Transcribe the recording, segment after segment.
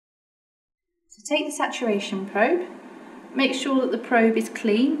So take the saturation probe, make sure that the probe is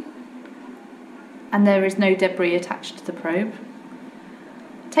clean and there is no debris attached to the probe.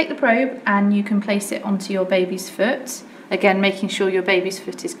 Take the probe and you can place it onto your baby's foot, again making sure your baby's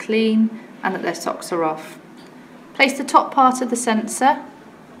foot is clean and that their socks are off. Place the top part of the sensor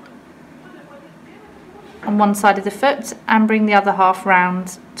on one side of the foot and bring the other half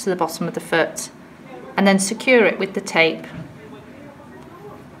round to the bottom of the foot and then secure it with the tape.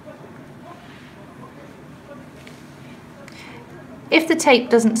 If the tape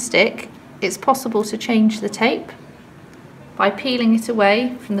doesn't stick, it's possible to change the tape by peeling it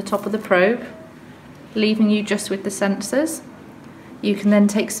away from the top of the probe, leaving you just with the sensors. You can then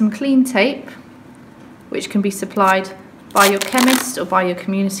take some clean tape, which can be supplied by your chemist or by your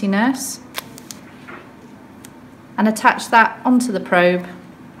community nurse, and attach that onto the probe,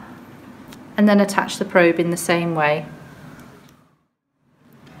 and then attach the probe in the same way.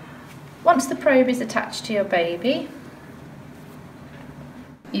 Once the probe is attached to your baby,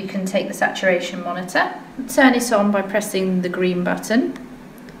 you can take the saturation monitor, turn it on by pressing the green button,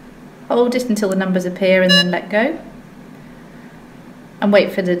 hold it until the numbers appear and then let go, and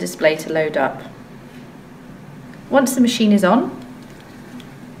wait for the display to load up. Once the machine is on,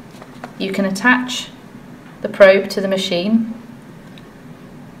 you can attach the probe to the machine.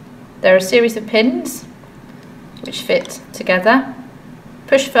 There are a series of pins which fit together.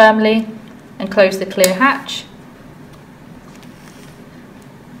 Push firmly and close the clear hatch.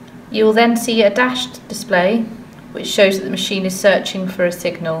 You will then see a dashed display which shows that the machine is searching for a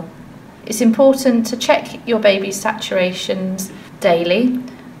signal. It's important to check your baby's saturations daily.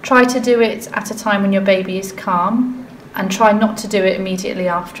 Try to do it at a time when your baby is calm and try not to do it immediately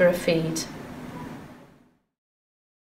after a feed.